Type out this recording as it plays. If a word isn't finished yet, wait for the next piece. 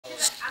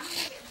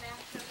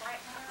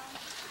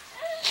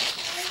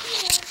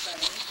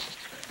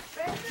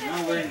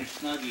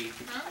Snuggie.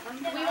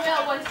 We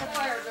will once the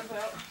fire goes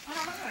out. I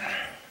don't know.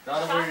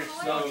 Gotta wear your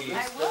Snuggies.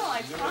 I will,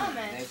 I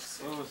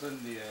promise. What was in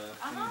the thing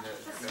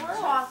that...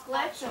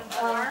 Chocolates and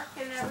bark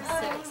and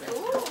everything. Ooh.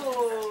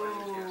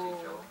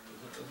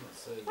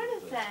 What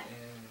is that?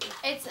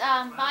 It's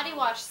body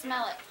wash.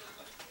 Smell it.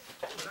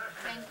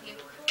 Thank you.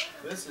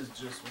 This is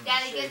just when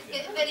Daddy,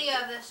 get a video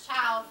of this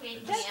child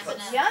feeding me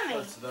M&M's. Yummy.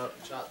 Cuts it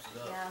up, chops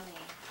it up.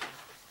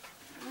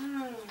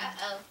 Yummy.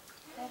 Uh-oh.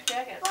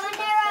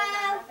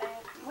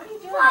 What are you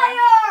doing?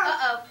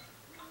 Uh-oh.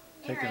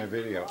 Taking a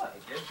video.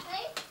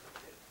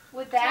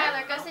 With that?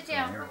 Tyler, go sit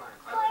down.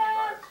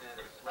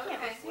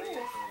 Okay. Serious.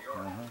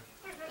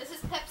 This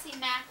is Pepsi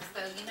Max,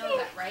 though. You know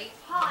that, right?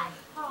 Hot.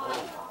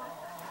 Oh.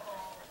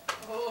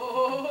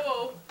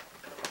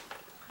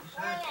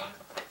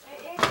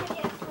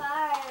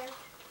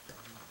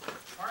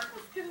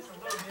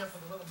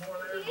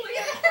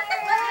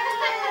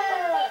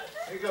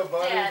 Here you go,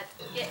 buddy. Dad,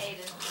 get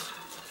Aiden.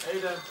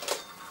 Aiden.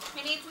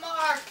 He needs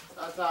more.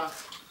 Tata.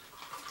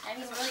 And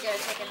he's really good at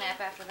taking a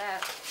nap after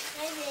that.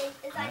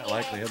 Not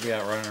likely he'll be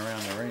out running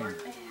around the ring.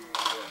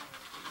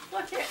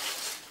 Look it.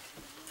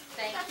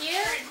 Thank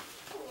you.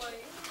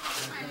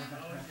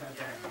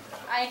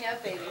 I know,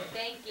 baby.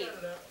 Thank you.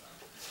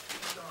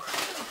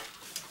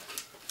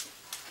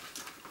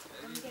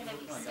 I'm gonna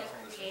be so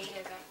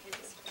creative after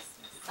this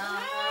Christmas.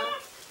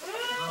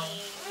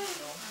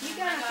 You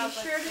gotta be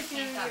sure to do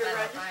your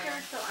register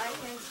so I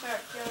can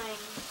start doing.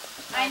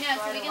 I know,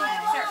 so we can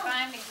start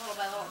finding little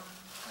by little.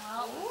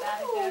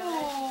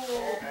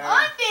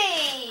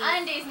 Undies!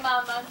 Undies,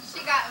 Mama. She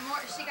got more.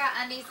 She got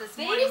undies this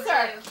morning These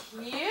are too.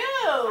 cute.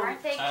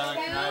 Aren't they Tyler,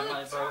 cute? can I have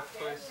my both,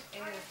 please?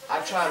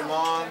 I've tried them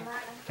on.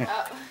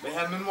 Oh. They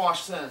haven't been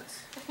washed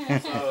since.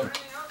 So.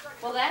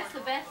 Well, that's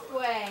the best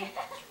way.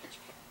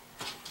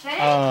 Thank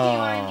you. I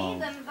need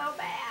them so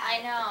bad.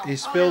 I know. He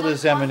spilled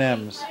his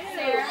M&Ms.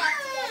 Sarah.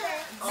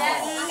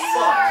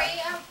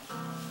 Sorry.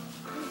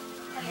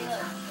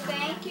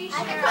 Thank you, I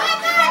Cheryl.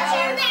 got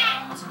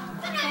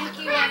Thank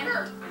you,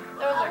 Amber.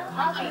 Those are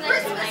comfy.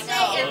 Christmas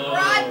Day in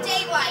broad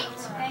daylight.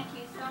 Thank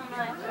you so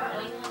much.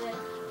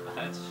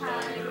 That's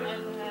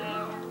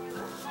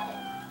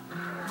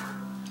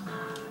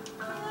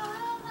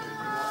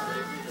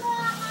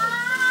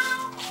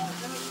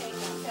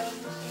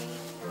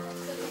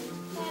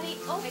Daddy,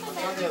 open On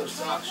the other it.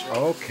 side, sure.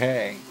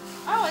 Okay.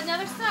 Oh,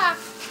 another sock.